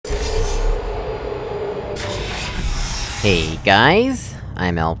Hey guys,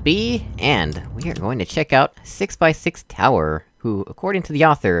 I'm LB, and we are going to check out 6x6 Tower, who, according to the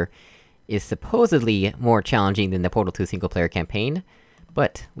author, is supposedly more challenging than the Portal 2 single-player campaign,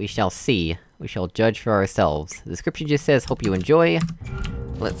 but we shall see. We shall judge for ourselves. The description just says, hope you enjoy.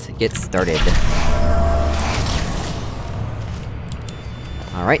 Let's get started.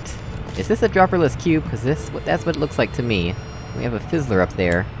 Alright. Is this a dropperless cube? Cause that's what it looks like to me. We have a fizzler up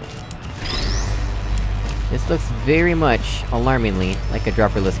there. This looks very much, alarmingly, like a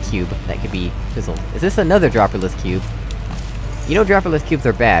dropperless cube that could be fizzled. Is this another dropperless cube? You know dropperless cubes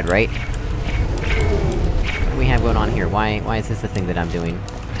are bad, right? What do we have going on here? Why is this the thing that I'm doing?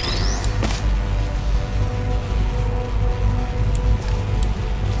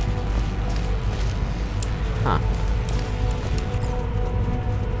 Huh.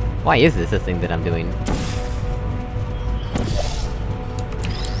 Why is this the thing that I'm doing?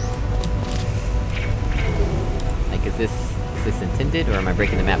 Is this intended, or am I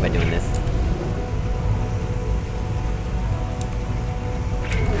breaking the map by doing this?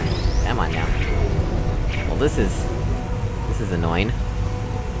 Come on now. Well, this is annoying.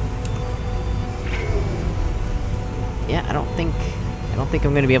 Yeah, I don't think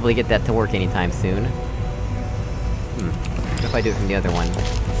I'm gonna be able to get that to work anytime soon. What if I do it from the other one?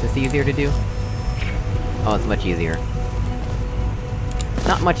 Is this easier to do? Oh, it's much easier.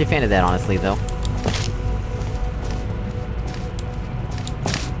 Not much a fan of that, honestly, though.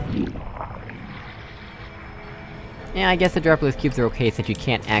 Yeah, I guess the dropless cubes are okay since you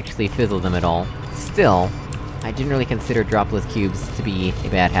can't actually fizzle them at all. Still, I generally consider dropless cubes to be a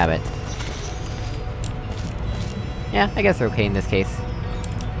bad habit. Yeah, I guess they're okay in this case.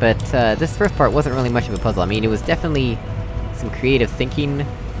 But, this first part wasn't really much of a puzzle. I mean, it was definitely some creative thinking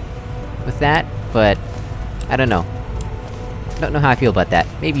with that, but I don't know. I don't know how I feel about that.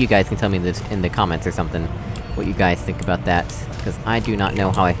 Maybe you guys can tell me this in the comments or something, what you guys think about that, because I do not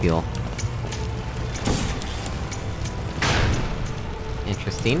know how I feel.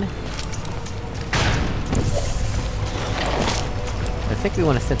 Interesting. I think we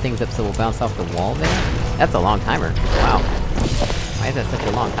want to set things up so we'll bounce off the wall there? That's a long timer. Wow. Why is that such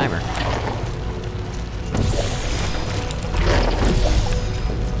a long timer?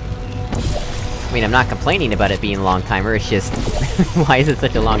 I mean, I'm not complaining about it being a long timer, it's just... why is it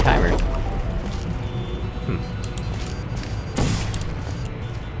such a long timer?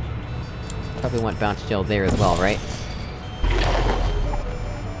 Probably want bounce gel there as well, right?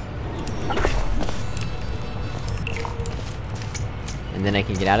 And then I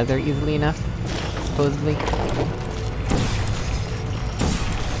can get out of there easily enough? Supposedly?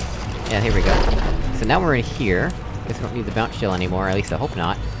 Yeah, here we go. So now we're in here. Guess we don't need the bounce gel anymore, at least I hope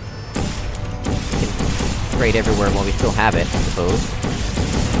not. We can spray it everywhere while we still have it, I suppose.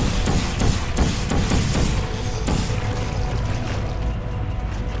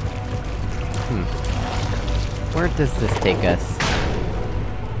 Where does this take us?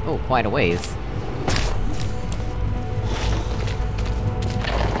 Oh, quite a ways.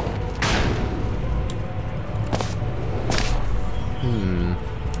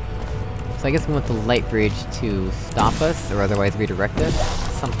 So I guess we want the light bridge to stop us, or otherwise redirect us?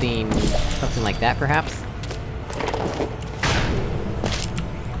 Something like that, perhaps?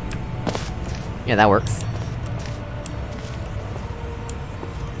 Yeah, that works.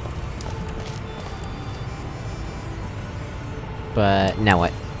 But, now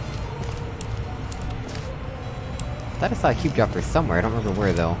what? I thought I saw a cube dropper somewhere, I don't remember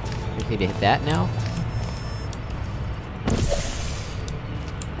where though. Okay, to hit that now?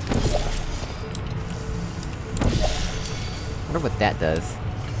 I wonder what that does.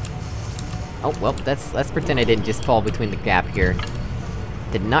 Oh, well, let's pretend I didn't just fall between the gap here.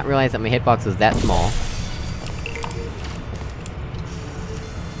 Did not realize that my hitbox was that small.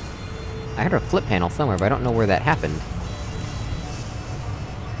 I heard a flip panel somewhere, but I don't know where that happened.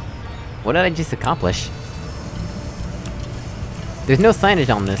 What did I just accomplish? There's no signage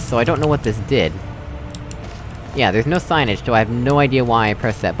on this, so I don't know what this did. Yeah, there's no signage, so I have no idea why I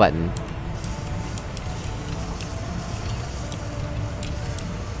pressed that button.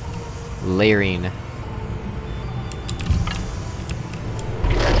 Layering.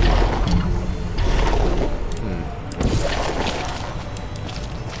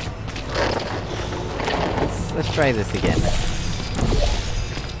 Let's try this again.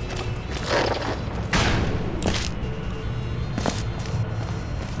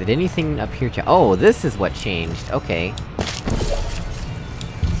 Did anything up here change? Oh, this is what changed, okay.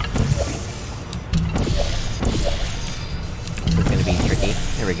 This is gonna be tricky.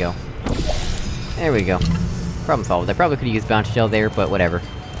 There we go. There we go. Problem solved. I probably could've used bounce gel there, but whatever.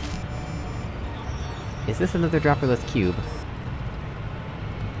 Is this another dropperless cube?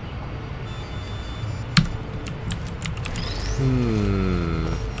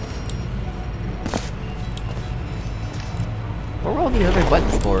 What were all these other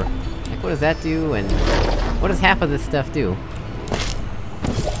buttons for? Like, what does that do, and... what does half of this stuff do?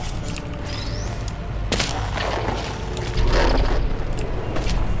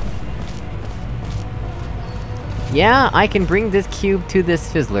 Yeah, I can bring this cube to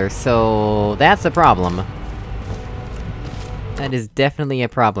this fizzler, so... that's a problem. That is definitely a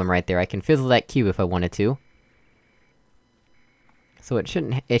problem right there. I can fizzle that cube if I wanted to. So it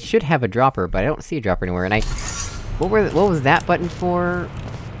should have a dropper, but I don't see a dropper anywhere, and what was that button for?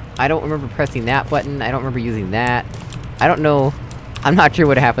 I don't remember pressing that button, I don't remember using that. I don't know... I'm not sure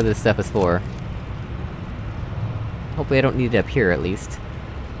what half of this stuff is for. Hopefully I don't need it up here, at least.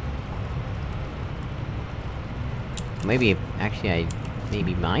 Maybe... actually, I...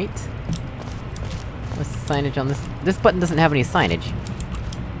 maybe might? What's the signage on this? This button doesn't have any signage.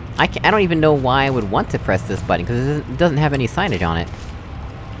 I don't even know why I would want to press this button, because it doesn't have any signage on it.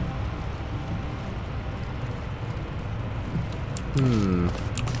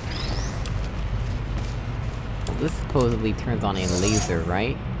 This supposedly turns on a laser,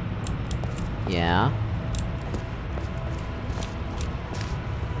 right? Yeah.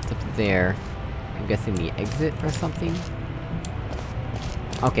 It's up there. I'm guessing the exit or something?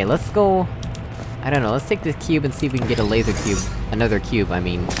 Okay, let's go... I don't know, let's take this cube and see if we can get a laser cube. Another cube, I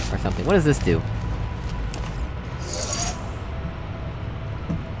mean, or something. What does this do?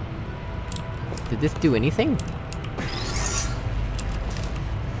 Did this do anything?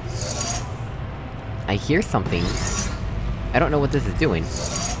 I hear something. I don't know what this is doing.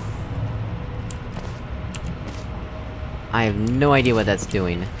 I have no idea what that's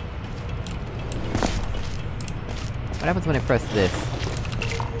doing. What happens when I press this?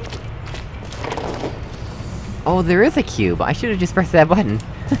 Oh, there is a cube! I should've just pressed that button!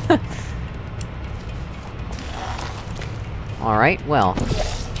 Alright, well...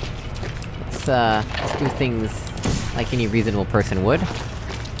 let's do things like any reasonable person would.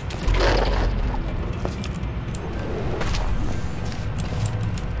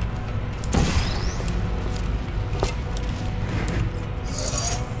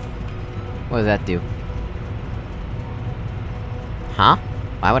 What does that do? Huh?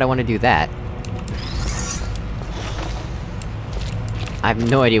 Why would I want to do that? I have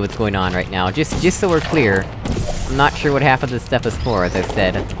no idea what's going on right now. Just so we're clear, I'm not sure what half of this stuff is for, as I've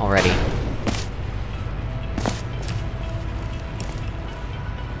said already.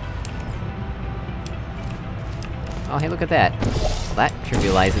 Oh, hey, look at that. Well, that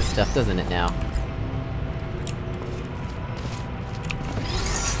trivializes stuff, doesn't it, now?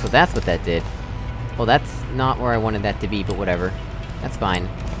 So that's what that did. Well, that's not where I wanted that to be, but whatever. That's fine.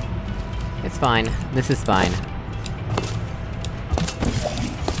 It's fine. This is fine.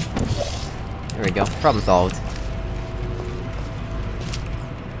 There we go. Problem solved.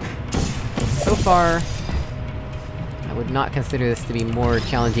 So far... I would not consider this to be more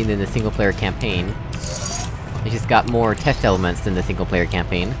challenging than the single-player campaign. It just got more test elements than the single-player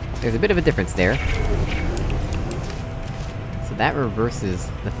campaign. There's a bit of a difference there. So that reverses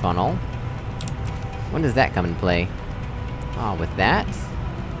the funnel. When does that come into play? Oh, with that?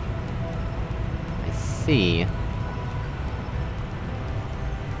 I see.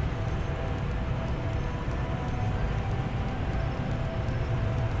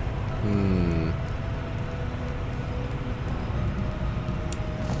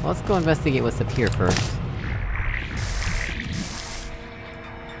 Well, let's go investigate what's up here first.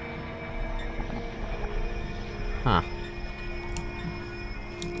 Huh.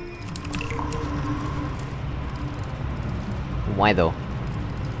 Why though?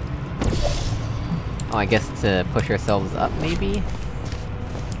 Oh, I guess to push ourselves up, maybe?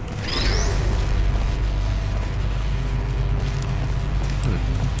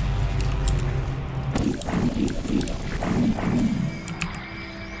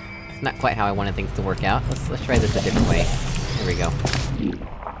 It's not quite how I wanted things to work out. Let's try this a different way. There we go.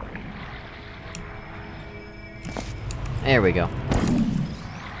 There we go.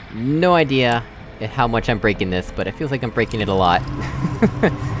 No idea how much I'm breaking this, but it feels like I'm breaking it a lot.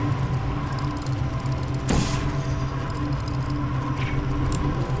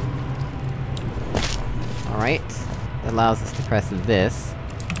 Alright. That allows us to press this.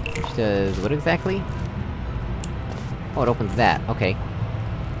 Which does... what exactly? Oh, it opens that, okay.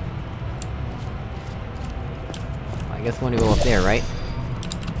 Well, I guess we want to go up there, right?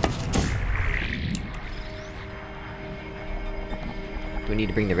 Do we need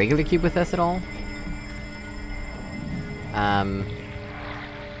to bring the regular cube with us at all?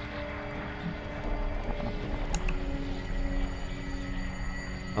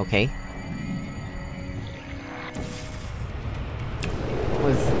 Okay.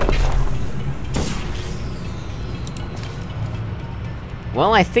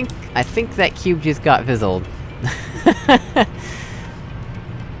 Well, I think that cube just got fizzled.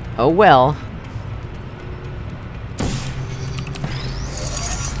 Oh well.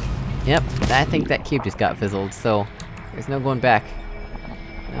 Yep, I think that cube just got fizzled, so... there's no going back.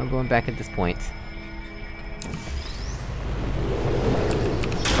 No going back at this point.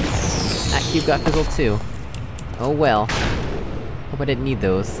 That cube got fizzled too. Oh well. Hope I didn't need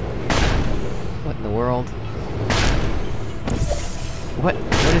those. What in the world? What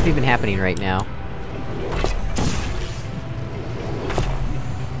is even happening right now?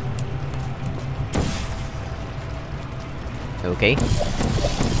 Okay.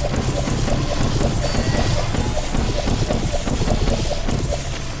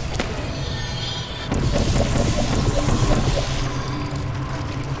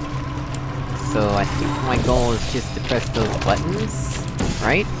 So I think my goal is just to press those buttons,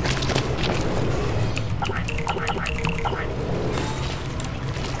 right?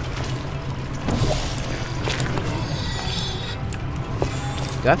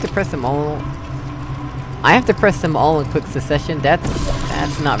 Do I have to press them all? I have to press them all in quick succession?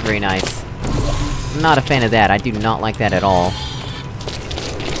 That's not very nice. I'm not a fan of that, I do not like that at all.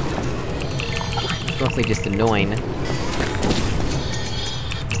 It's mostly just annoying.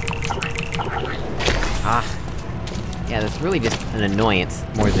 Ah. Yeah, that's really just an annoyance,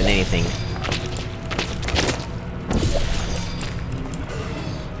 more than anything.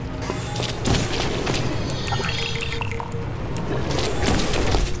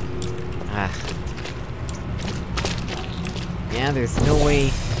 Yeah, there's no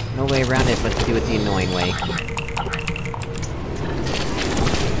way around it but to do it the annoying way.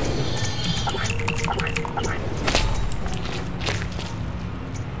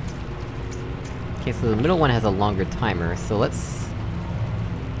 Okay, so the middle one has a longer timer, so let's...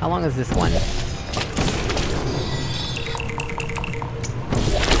 how long is this one?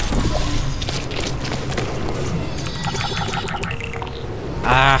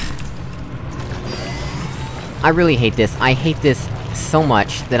 Ah! I really hate this. I hate this so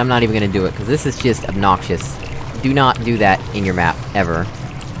much that I'm not even gonna do it, cause this is just obnoxious. Do not do that in your map, ever.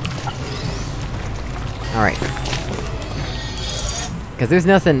 Alright. Cause there's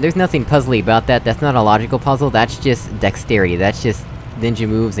nothing puzzly about that, that's not a logical puzzle, that's just dexterity, that's just ninja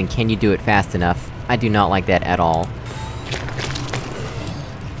moves and can you do it fast enough. I do not like that at all.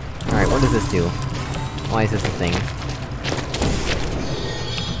 Alright, what does this do? Why is this a thing?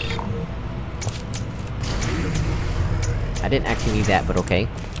 I didn't actually need that, but okay.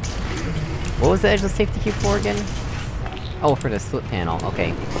 What was the edge of safety cube for again? Oh, for the split panel,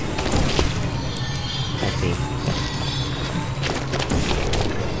 okay. I see.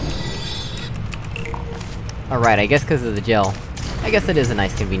 Alright, I guess cause of the gel. I guess it is a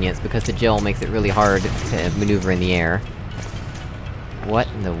nice convenience, because the gel makes it really hard to maneuver in the air. What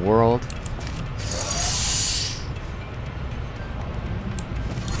in the world?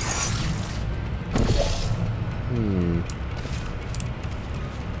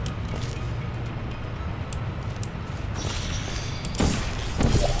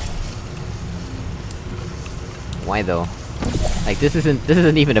 Why though? Like, this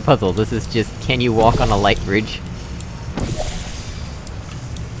isn't even a puzzle, this is just, can you walk on a light bridge?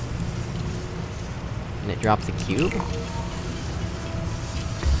 And it drops a cube?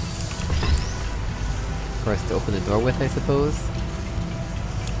 For us to open the door with, I suppose?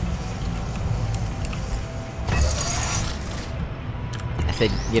 I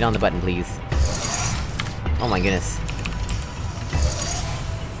said, get on the button, please. Oh my goodness.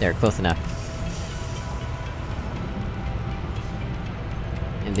 There, close enough.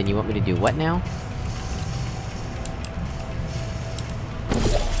 And then you want me to do what now?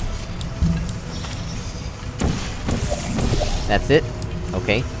 That's it?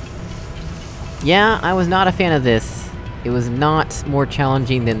 Okay. Yeah, I was not a fan of this. It was not more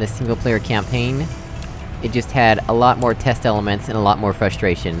challenging than the single-player campaign. It just had a lot more test elements and a lot more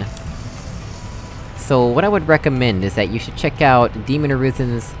frustration. So what I would recommend is that you should check out Demon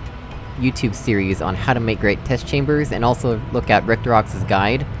Arisen's YouTube series on how to make great test chambers, and also look at Rectorox's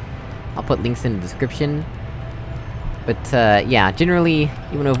guide. I'll put links in the description. But, yeah, generally,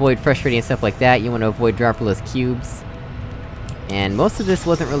 you wanna avoid frustrating stuff like that, you wanna avoid dropperless cubes. And most of this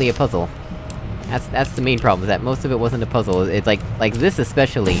wasn't really a puzzle. That's the main problem, is that most of it wasn't a puzzle. It's like this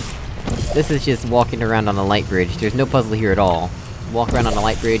especially. This is just walking around on a light bridge, there's no puzzle here at all. You walk around on a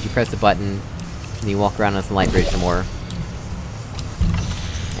light bridge, you press a button, and you walk around on some light bridge some more.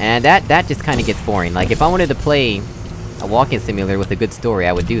 And that just kinda gets boring. Like, if I wanted to play a walking simulator with a good story,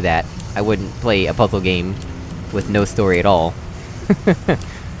 I would do that. I wouldn't play a puzzle game with no story at all.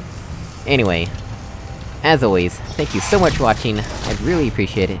 Anyway, as always, thank you so much for watching, I'd really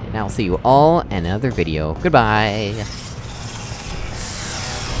appreciate it, and I'll see you all in another video. Goodbye!